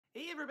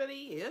Hey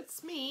everybody,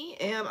 it's me,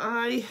 and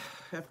I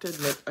have to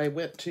admit I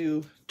went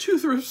to two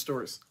thrift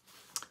stores.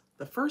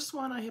 The first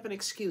one I have an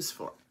excuse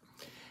for.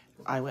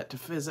 I went to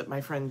visit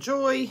my friend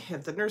Joy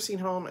at the nursing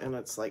home, and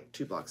it's like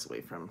 2 blocks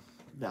away from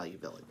Value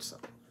Village, so,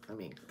 I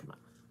mean, come on.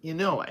 You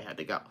know I had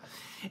to go.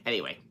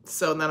 Anyway,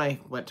 so then I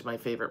went to my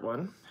favorite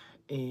one,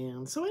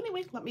 and so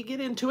anyway, let me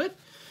get into it.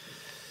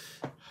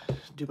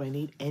 Do I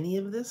need any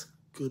of this?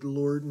 Good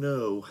Lord,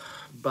 no.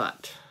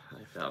 But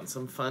I found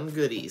some fun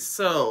goodies.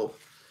 So,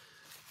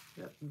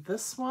 got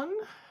this one,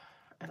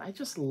 and I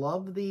just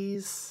love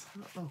these. I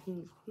don't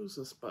know who's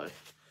this by.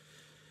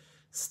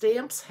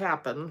 Stamps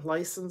Happen,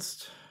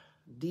 licensed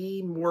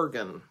D.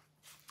 Morgan.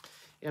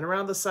 And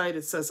around the side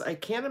it says, I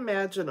can't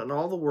imagine in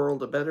all the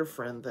world a better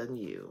friend than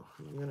you.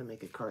 I'm going to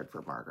make a card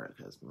for Margaret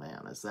because,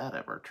 man, is that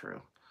ever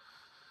true.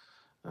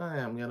 I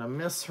am going to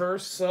miss her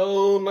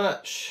so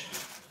much.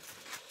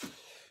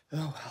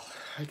 Oh, well,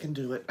 I can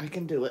do it. I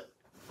can do it.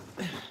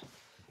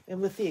 And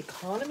with the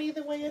economy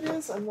the way it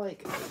is, I'm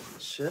like,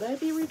 should I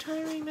be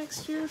retiring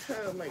next year?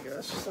 Oh my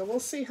gosh. So we'll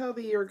see how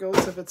the year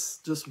goes. If it's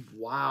just,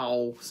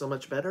 wow, so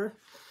much better.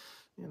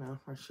 You know,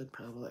 I should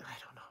probably, I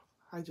don't know.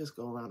 I just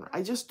go around.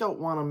 I just don't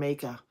want to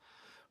make a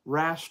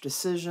rash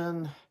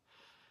decision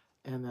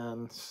and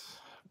then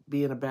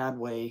be in a bad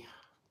way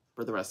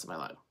for the rest of my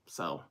life.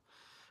 So,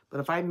 but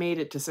if I made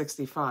it to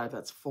 65,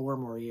 that's 4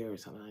 more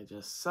years. And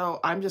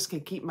I'm just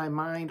going to keep my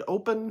mind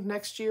open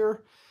next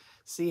year.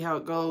 See how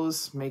it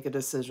goes, make a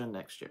decision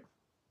next year.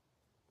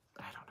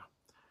 I don't know.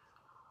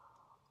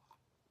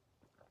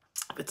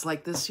 If it's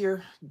like this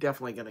year,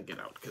 definitely going to get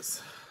out because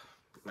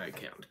I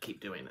can't keep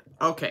doing it.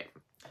 Okay.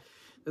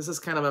 This is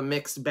kind of a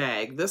mixed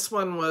bag. This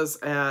one was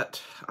at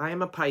I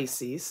Am a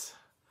Pisces.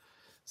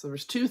 So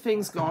there's 2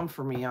 things going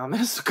for me on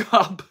this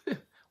cup.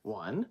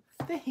 One,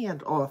 the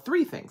handle. Oh,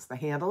 3 things. The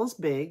handle is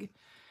big.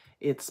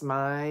 It's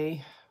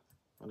my,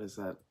 what is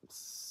that,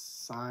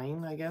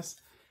 sign, I guess?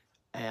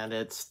 And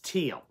it's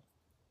teal.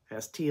 It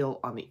has teal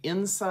on the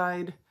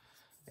inside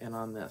and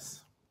on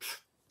this.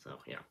 So,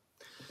 yeah.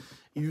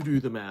 You do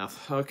the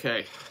math.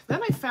 Okay.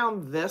 Then I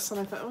found this, and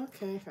I thought,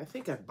 okay, I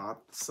think I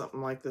bought something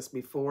like this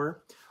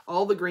before.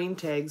 All the green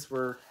tags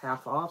were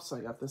half off, so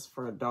I got this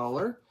for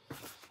 $1.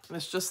 And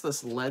it's just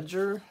this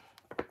ledger.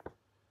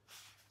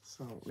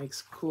 So it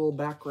makes cool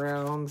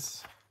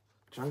backgrounds,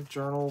 junk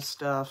journal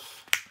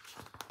stuff,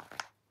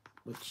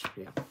 which,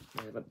 yeah,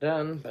 I haven't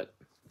done, but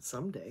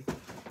someday.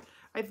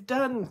 I've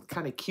done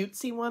kind of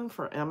cutesy one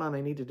for Emma, and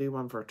I need to do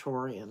one for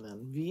Tori and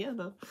then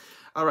Vienna.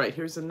 All right,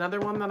 here's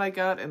another one that I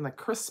got in the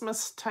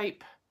Christmas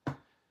type.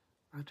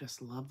 I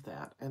just love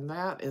that. And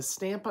that is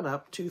Stampin'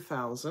 Up!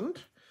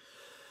 2000.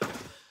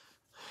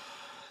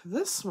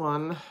 This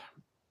one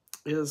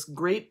is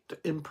Great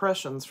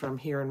Impressions from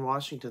here in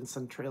Washington,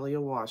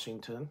 Centralia,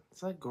 Washington. Is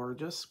that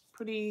gorgeous?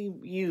 Pretty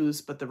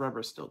used, but the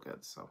rubber's still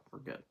good, so we're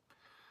good.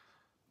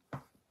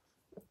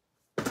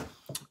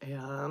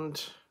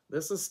 And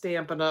this is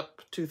Stampin'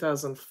 Up!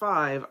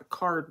 2005, a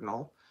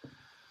cardinal.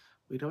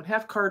 We don't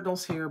have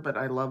cardinals here, but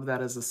I love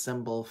that as a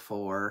symbol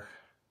for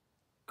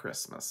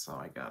Christmas, so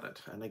I got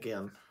it. And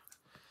again,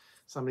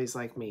 somebody's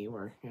like me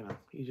where, you know,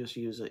 you just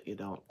use it, you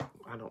don't,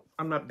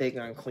 I'm not big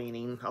on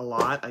cleaning a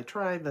lot. I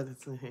try, but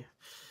it's,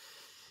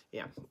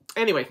 yeah.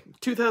 Anyway,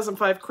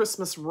 2005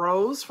 Christmas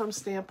Rose from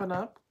Stampin'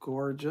 Up!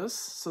 Gorgeous.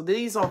 So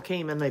these all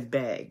came in a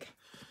bag.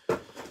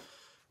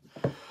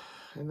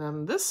 And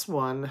then this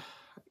one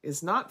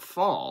is not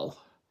fall.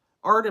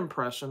 Art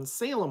Impressions,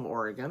 Salem,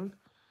 Oregon.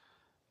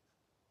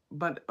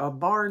 But a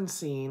barn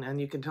scene,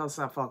 and you can tell it's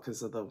not fall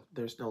because of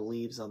there's no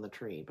leaves on the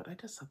tree. But I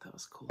just thought that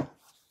was cool.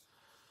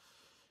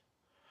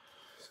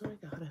 So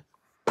I got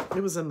it.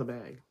 It was in the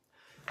bag.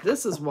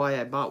 This is why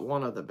I bought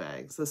one of the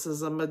bags. This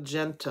is a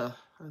magenta.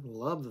 I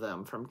love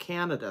them, from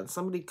Canada. And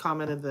somebody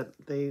commented that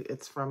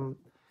it's from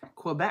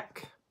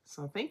Quebec.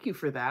 So thank you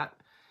for that.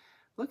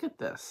 Look at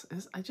this.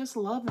 I just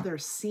love their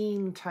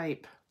scene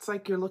type. It's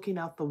like you're looking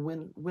out the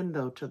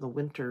window to the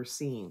winter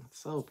scene.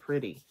 So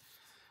pretty.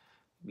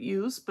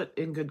 Used, but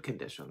in good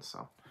condition.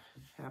 So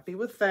happy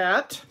with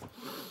that.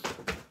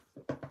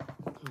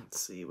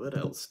 Let's see, what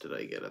else did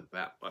I get at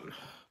that one?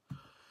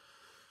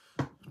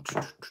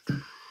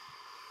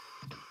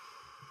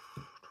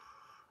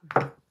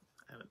 And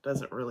it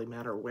doesn't really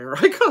matter where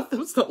I got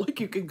them. It's not like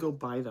you can go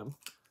buy them.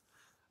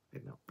 I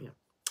know, yeah.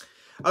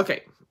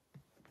 Okay.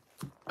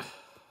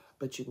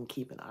 But you can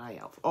keep an eye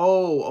out.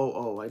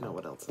 Oh, I know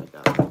what else I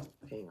got.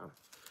 Hang on.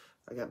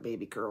 I got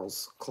baby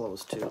girls'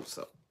 clothes too,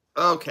 so.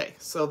 Okay,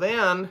 so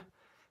then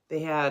they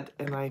had,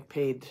 and I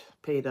paid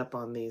up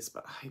on these,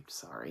 but I'm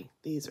sorry.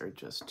 These are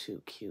just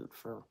too cute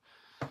for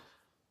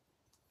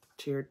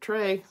tiered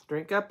tray.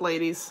 Drink up,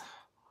 ladies.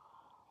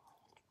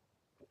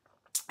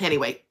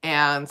 Anyway,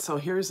 and so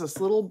here's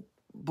this little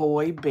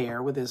boy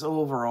bear with his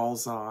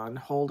overalls on,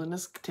 holding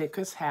take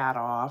his hat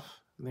off.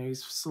 And there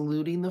he's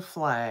saluting the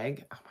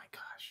flag. Oh my gosh.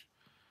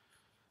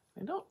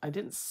 I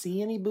didn't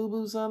see any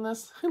boo-boos on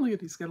this. Look at,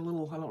 he's got a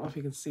little, I don't know if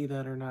you can see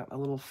that or not, a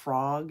little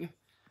frog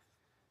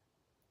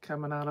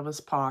coming out of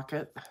his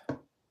pocket.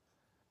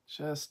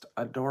 Just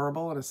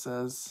adorable. And it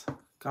says,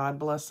 God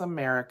Bless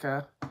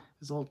America.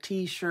 His little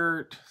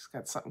t-shirt. He's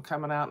got something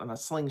coming out and a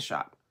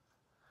slingshot.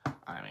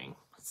 I mean,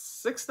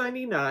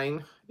 $6.99.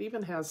 It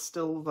even has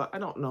still the, I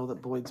don't know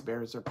that Boyd's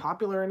Bears are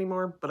popular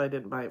anymore, but I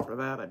didn't buy it for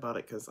that. I bought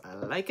it because I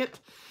like it.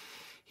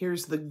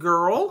 Here's the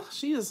girl.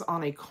 She is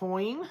on a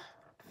coin.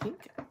 I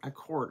think a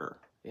quarter.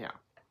 Yeah.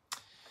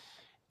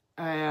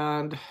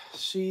 And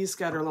she's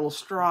got her little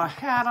straw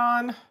hat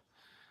on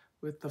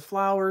with the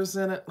flowers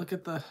in it. Look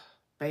at the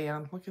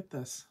band. Look at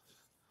this.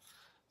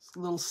 This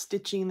little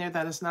stitching there.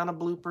 That is not a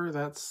blooper.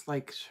 That's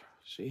like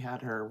she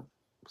had her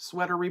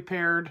sweater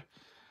repaired.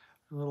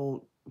 A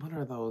little, what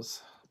are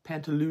those?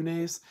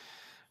 Pantalones.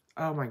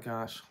 Oh my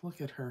gosh.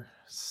 Look at her.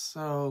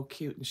 So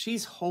cute. And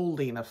she's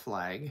holding a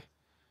flag.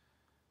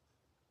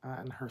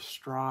 And her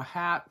straw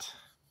hat.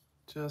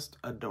 Just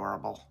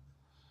adorable.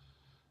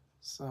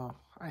 So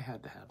I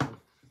had to have them.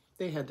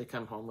 They had to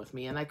come home with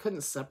me, and I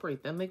couldn't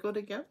separate them. They go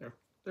together.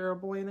 They're a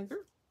boy and a girl.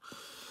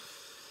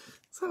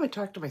 That's how I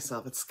talk to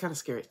myself. It's kind of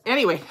scary.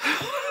 Anyway,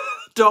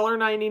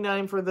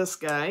 $1.99 for this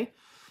guy.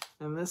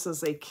 And this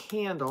is a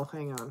candle.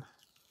 Hang on.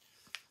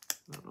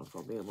 I don't know if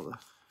I'll be able to.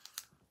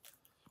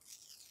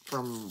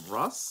 From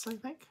Russ, I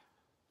think.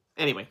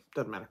 Anyway,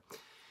 doesn't matter.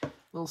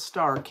 Little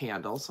star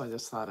candle. So I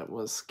just thought it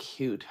was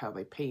cute how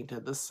they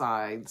painted the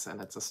sides, and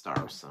it's a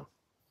star. So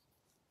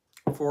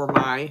for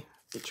my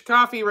get your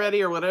coffee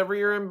ready or whatever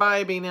you're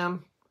imbibing in,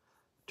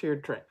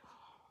 tiered tray.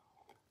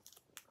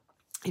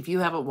 If you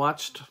haven't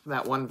watched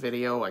that one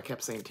video, I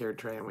kept saying tiered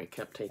tray and we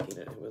kept taking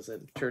it.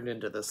 It turned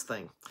into this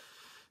thing.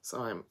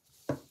 So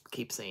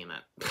keep saying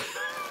it.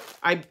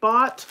 I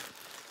bought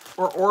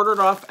or ordered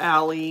off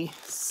Ally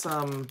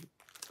some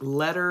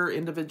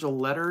individual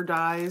letter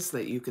dies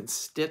that you can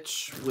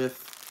stitch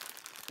with,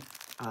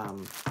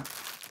 you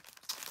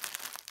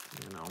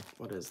know,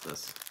 what is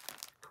this?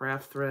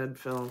 Craft thread,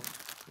 fill.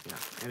 Yeah,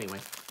 anyway.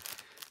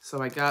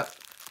 So I got,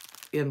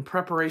 in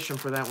preparation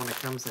for that when it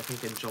comes, I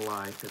think in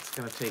July. It's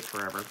going to take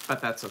forever,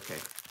 but that's okay.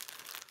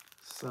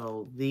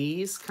 So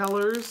these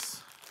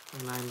colors,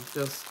 and I'm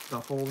just the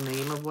whole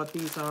name of what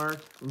these are.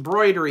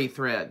 Embroidery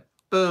thread.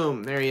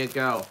 Boom, there you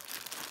go.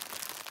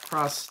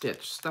 Cross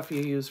stitch, stuff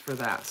you use for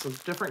that. So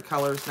different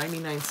colors,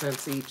 99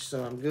 cents each,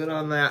 so I'm good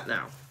on that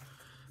now.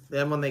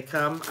 Then when they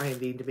come, I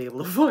need to be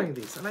able to find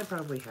these. And I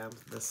probably have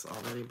this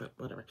already, but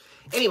whatever.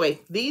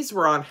 Anyway, these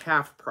were on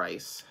half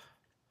price.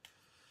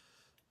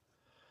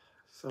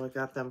 So I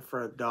got them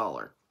for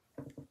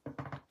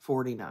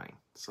 $1.49.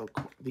 So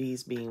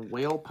these being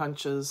whale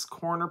punches,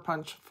 corner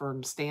punch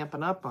from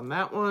Stampin' Up! On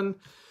that one.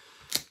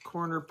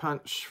 Corner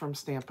punch from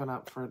Stampin'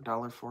 Up! For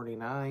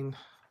 $1.49.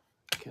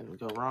 Can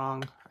go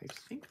wrong. I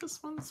think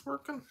this one's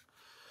working.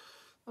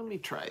 Let me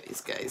try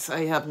these guys.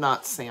 I have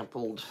not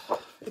sampled.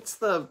 It's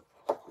the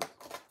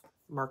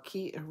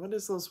marquee, or what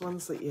is those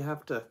ones that you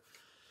have to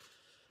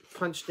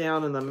punch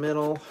down in the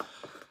middle?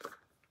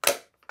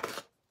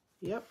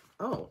 Yep.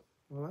 Oh,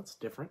 well, that's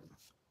different.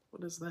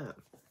 What is that?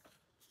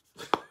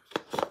 Is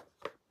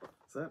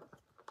that?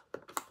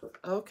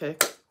 Okay.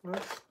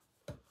 Well,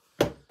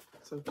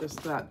 so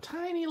just that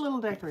tiny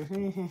little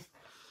decoration.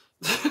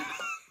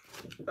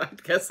 I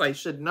guess I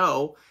should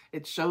know.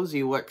 It shows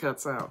you what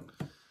cuts out.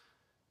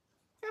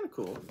 Kind of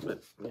cool,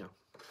 but yeah.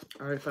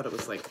 I thought it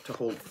was like to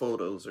hold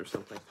photos or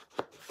something.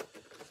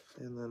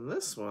 And then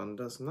this one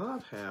does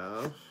not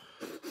have.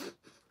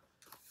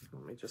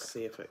 Let me just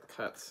see if it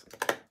cuts.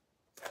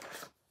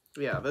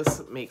 Yeah,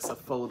 this makes a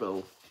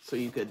photo, so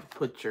you could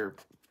put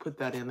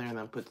that in there and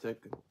then put the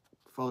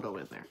photo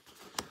in there.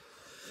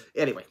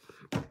 Anyway,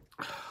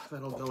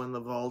 that'll go in the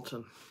vault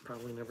and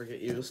probably never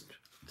get used.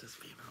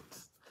 Just being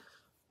honest.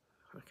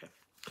 Okay.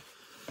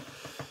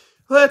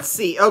 Let's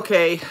see.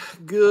 Okay.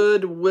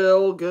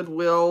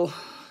 Goodwill.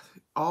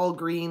 All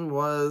green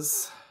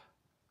was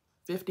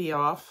 50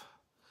 off.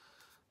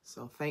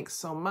 So thanks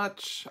so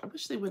much. I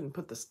wish they wouldn't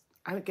put this.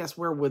 I guess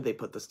where would they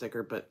put the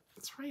sticker? But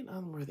it's right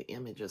on where the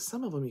image is.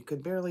 Some of them you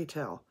could barely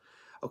tell.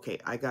 Okay.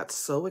 I got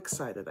so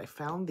excited. I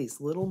found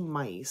these little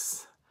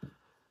mice.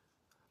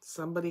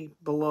 Somebody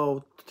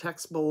below,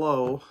 text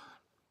below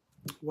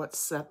what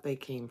set they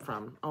came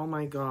from. Oh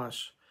my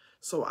gosh.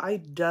 So I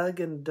dug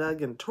and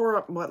tore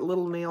up what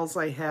little nails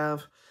I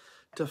have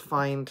to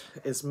find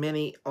as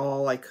many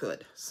all I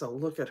could. So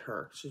look at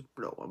her. She's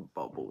blowing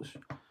bubbles.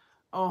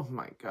 Oh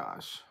my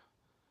gosh.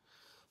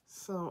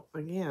 So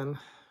again,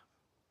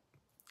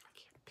 I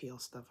can't peel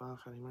stuff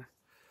off anymore.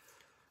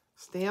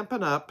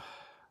 Stampin' Up!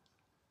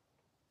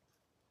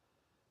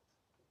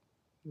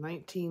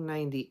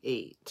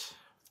 1998.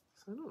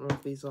 So I don't know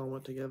if these all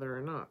went together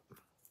or not.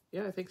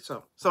 Yeah, I think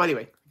so. So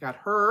anyway, I got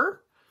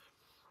her.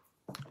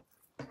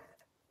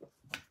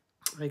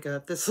 I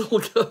got this little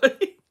guy.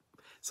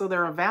 So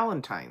they're a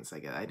Valentine's. I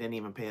didn't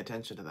even pay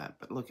attention to that,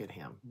 but look at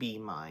him. Be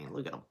mine.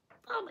 Look at him.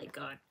 Oh my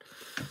God.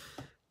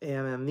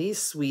 And then these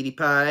sweetie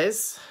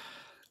pies.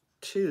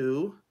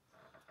 2.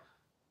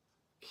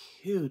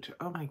 Cute.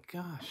 Oh my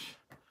gosh.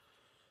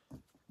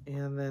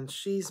 And then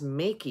she's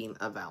making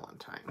a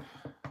Valentine.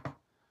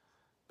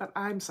 But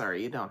I'm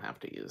sorry, you don't have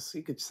to use.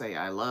 You could say,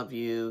 I love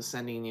you,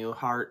 sending you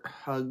heart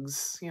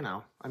hugs, you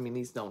know. I mean,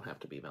 these don't have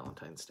to be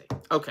Valentine's Day.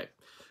 Okay,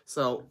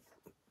 so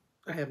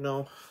I have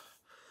no,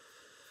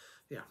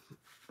 yeah.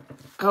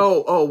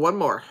 Oh, one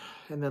more.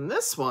 And then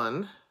this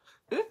one,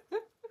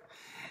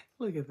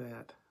 look at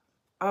that.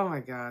 Oh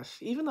my gosh,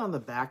 even on the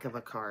back of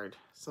a card.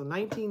 So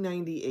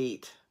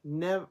 1998,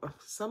 never,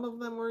 some of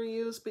them were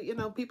used, but you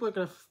know, people are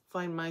going to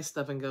find my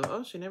stuff and go,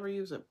 oh, she never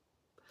used it.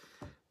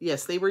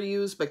 Yes, they were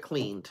used, but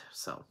cleaned,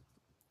 so.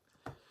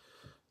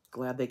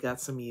 Glad they got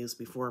some use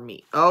before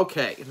me.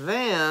 Okay,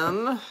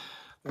 then,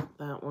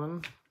 that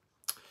one.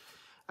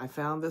 I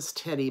found this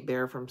teddy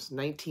bear from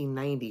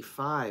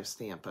 1995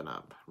 Stampin'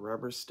 Up.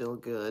 Rubber's still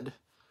good.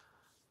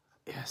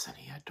 Isn't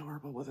he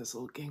adorable with his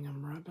little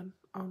gingham ribbon?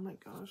 Oh my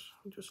gosh,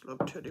 I just love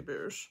teddy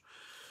bears.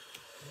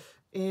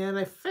 And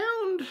I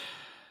found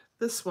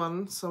this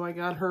one, so I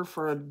got her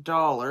for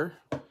 $1.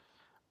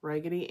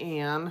 Raggedy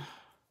Ann.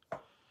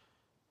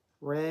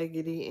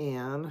 Raggedy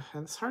Ann.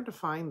 And it's hard to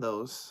find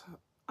those.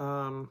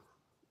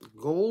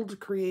 Gold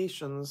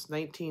Creations,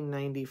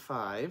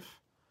 1995.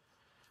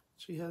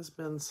 She has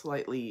been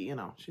slightly, you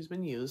know, she's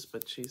been used,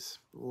 but she's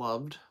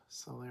loved.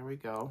 So there we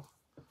go.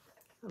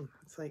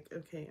 It's like,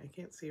 okay, I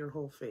can't see her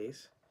whole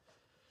face.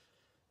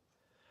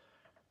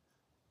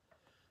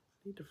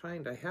 Need to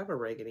find, I have a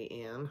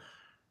Raggedy Ann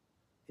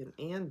in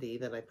Andy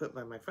that I put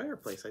by my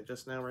fireplace. I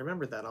just now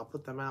remembered that. I'll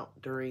put them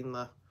out during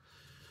the,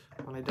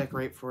 when I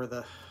decorate for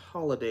the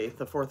holiday,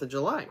 the 4th of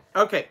July.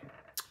 Okay.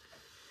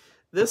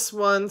 This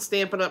one,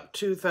 Stampin' Up!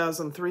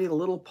 2003, a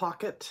little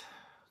pocket.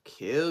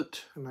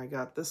 Cute. And I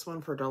got this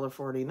one for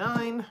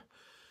 $1.49.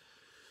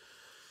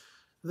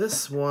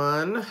 This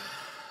one,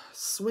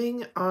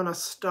 Swing on a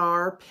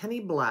Star, Penny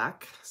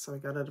Black. So I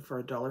got it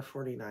for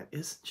 $1.49.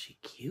 Isn't she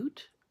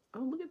cute? Oh,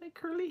 look at that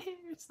curly hair.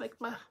 It's like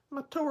my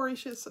Tori.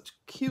 She has such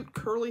cute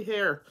curly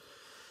hair.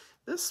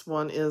 This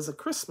one is a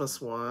Christmas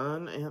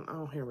one. And,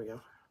 oh, here we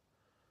go.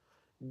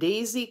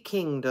 Daisy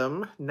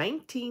Kingdom,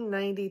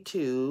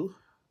 1992.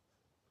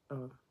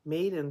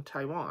 Made in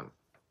Taiwan.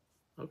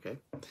 Okay.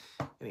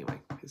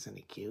 Anyway, isn't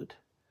he cute?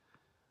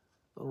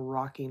 Little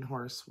rocking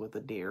horse with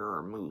a deer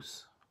or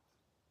moose.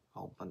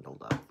 All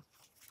bundled up.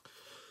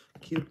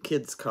 Cute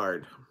kids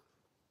card.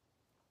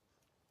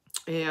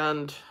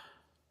 And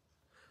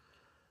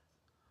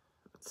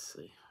let's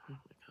see. Oh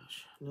my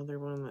gosh. Another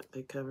one that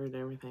they covered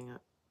everything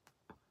up.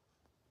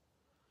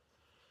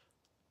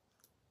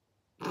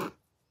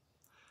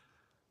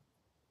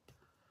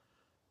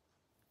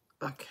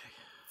 Okay.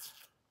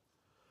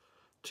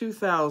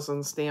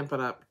 2000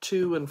 Stampin' Up!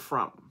 To and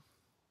From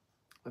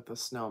with the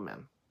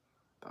snowmen.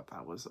 Thought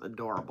that was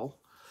adorable.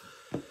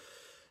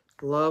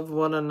 Love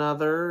One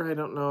Another. I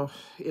don't know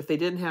if they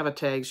didn't have a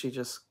tag. She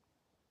just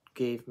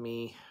gave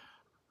me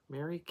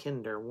Mary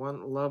Kinder.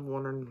 Love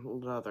One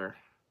Another.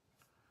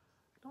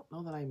 I don't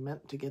know that I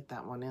meant to get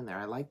that one in there.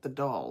 I like the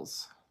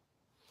dolls.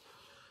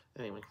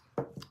 Anyway,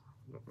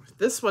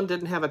 this one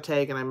didn't have a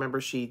tag, and I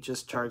remember she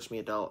just charged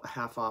me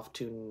half off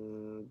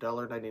to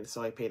 $1.90,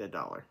 so I paid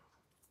 $1.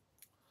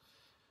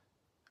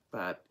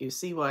 But you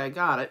see why I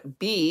got it.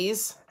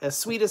 Bees, as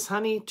sweet as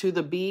honey to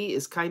the bee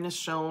is kindness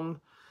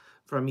shown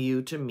from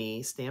you to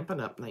me.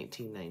 Stampin' Up!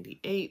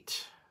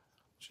 1998.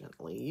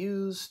 Gently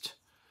used.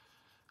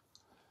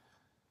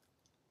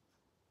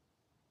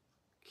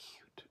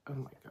 Cute. Oh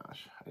my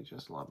gosh, I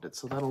just loved it.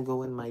 So that'll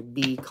go in my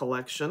bee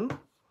collection.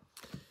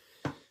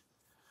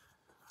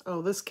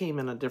 Oh, this came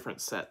in a different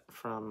set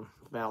from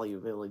Value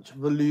Village,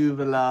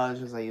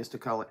 as I used to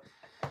call it.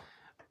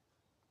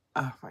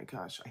 Oh my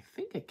gosh, I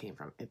think it came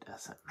from, it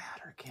doesn't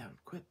matter, Kim.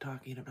 Quit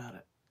talking about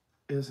it.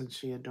 Isn't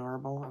she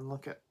adorable? And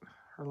look at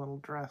her little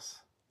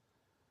dress.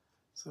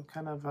 So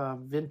kind of a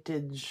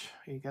vintage,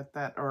 you get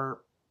that,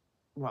 or,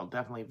 well,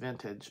 definitely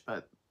vintage,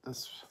 but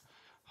this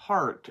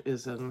heart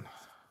is in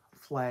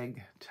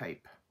flag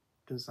type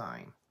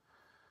design.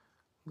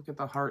 Look at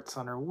the hearts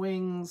on her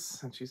wings,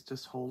 and she's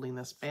just holding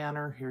this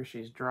banner. Here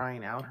she's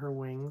drying out her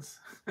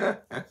wings. Oh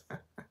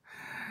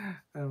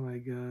my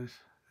gosh,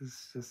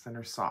 it's just in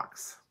her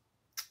socks.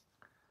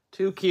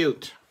 Too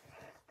cute.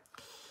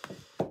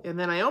 And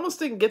then I almost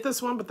didn't get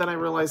this one, but then I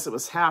realized it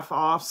was half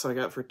off, so I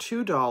got it for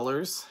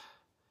 $2.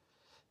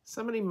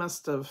 Somebody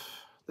must have,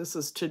 this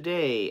is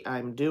today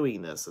I'm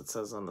doing this, it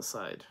says on the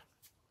side.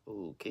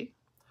 Okay.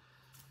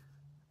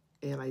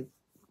 And I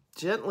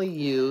gently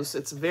use,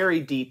 it's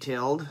very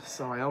detailed,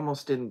 so I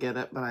almost didn't get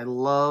it, but I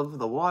love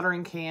the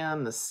watering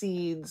can, the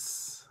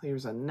seeds.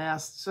 Here's a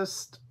nest,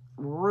 just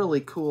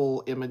really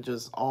cool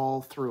images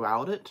all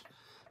throughout it.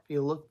 If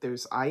you look,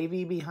 there's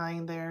ivy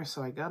behind there,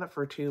 so I got it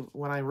for $2.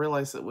 When I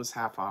realized it was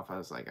half off, I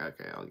was like,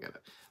 okay, I'll get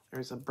it.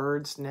 There's a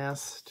bird's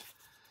nest.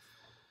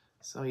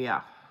 So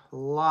yeah,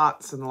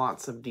 lots and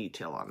lots of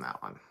detail on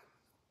that one.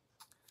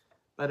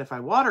 But if I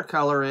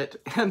watercolor it,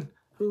 and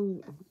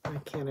I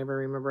can't ever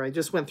remember, I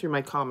just went through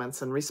my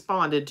comments and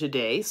responded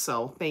today,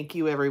 so thank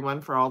you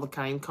everyone for all the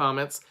kind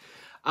comments.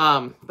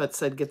 But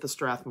said get the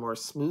Strathmore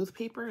smooth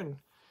paper and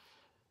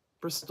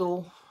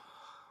Bristol,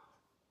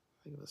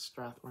 I think it was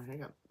Strathmore, I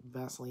got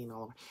Vaseline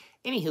all over.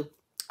 Anywho,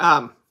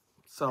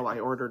 So I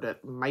ordered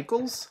at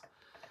Michael's,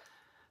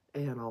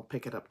 and I'll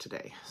pick it up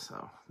today.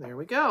 So there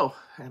we go.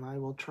 And I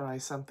will try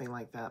something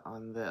like that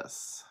on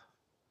this.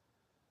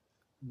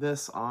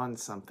 This on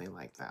something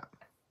like that.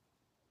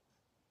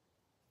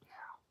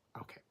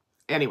 Yeah, okay.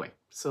 Anyway,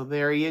 so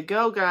there you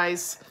go,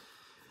 guys.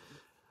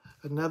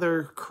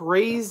 Another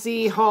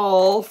crazy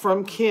haul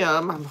from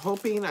Kim. I'm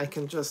hoping I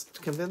can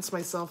just convince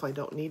myself I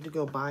don't need to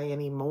go buy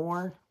any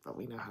more. But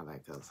we know how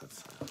that goes.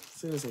 That's, as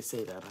soon as I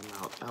say that,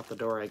 I'm out the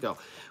door I go.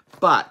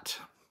 But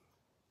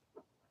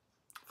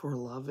for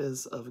love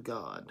is of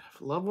God.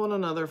 Love one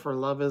another, for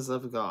love is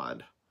of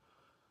God.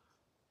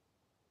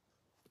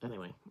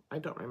 Anyway, I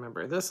don't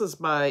remember. This is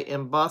by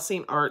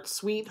Embossing Art,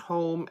 Sweet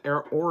Home,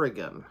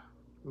 Oregon.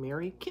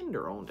 Mary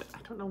Kinder owned it. I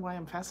don't know why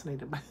I'm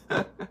fascinated by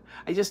that.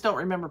 I just don't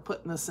remember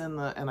putting this in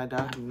the, and I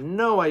have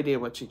no idea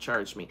what she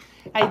charged me.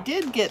 I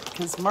did get,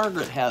 because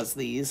Margaret has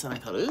these, and I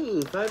thought,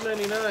 ooh,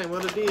 $5.99,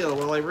 what a deal.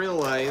 Well, I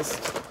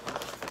realized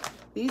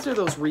these are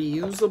those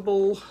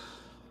reusable,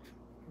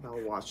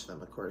 I'll wash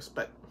them, of course,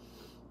 but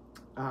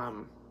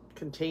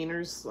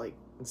containers, like,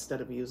 instead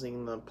of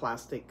using the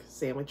plastic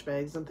sandwich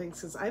bags and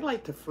things, because I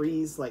like to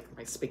freeze, like,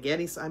 my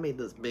spaghetti. So I made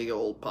this big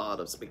old pot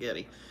of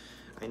spaghetti.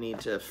 I need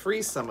to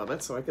freeze some of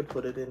it so I could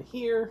put it in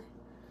here.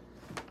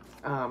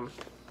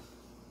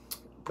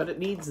 But it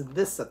needs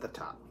this at the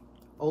top.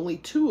 Only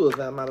 2 of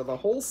them out of the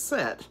whole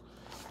set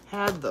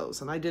had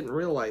those, and I didn't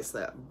realize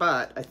that.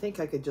 But I think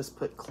I could just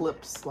put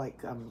clips, like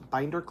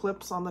binder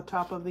clips on the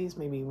top of these,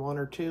 maybe 1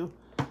 or 2,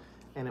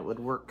 and it would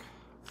work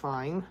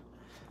fine.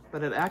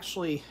 But it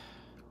actually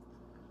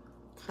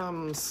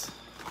comes,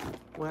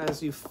 well,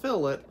 as you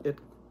fill it, it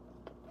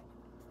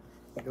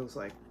goes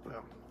like,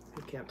 well,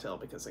 you can't tell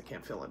because I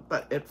can't feel it,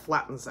 but it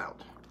flattens out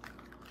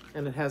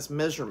and it has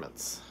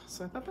measurements.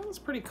 So I thought that was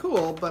pretty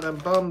cool, but I'm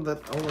bummed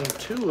that only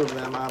 2 of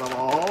them out of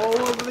all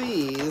of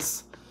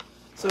these.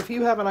 So if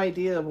you have an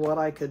idea of what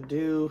I could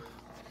do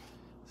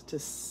to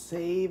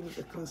save,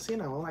 because, you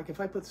know, like if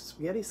I put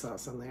spaghetti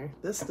sauce in there,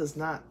 this does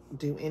not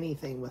do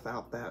anything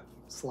without that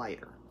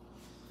slider.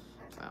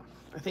 So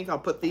I think I'll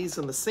put these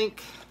in the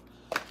sink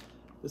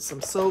with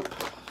some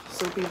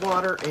soapy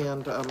water,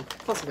 and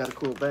plus I got a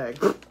cool bag.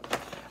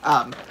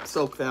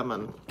 Soak them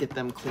and get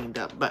them cleaned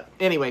up. But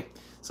anyway,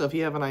 so if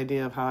you have an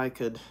idea of how I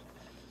could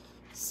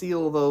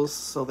seal those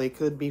so they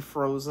could be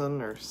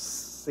frozen or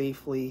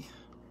safely,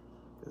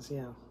 because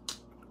yeah,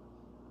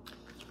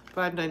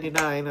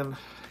 $5.99, and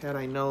had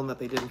I known that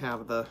they didn't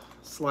have the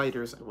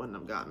sliders, I wouldn't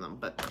have gotten them,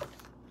 but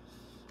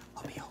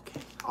I'll be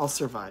okay. I'll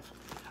survive.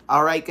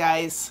 All right,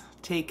 guys,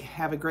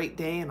 have a great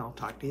day, and I'll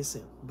talk to you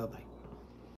soon. Bye-bye.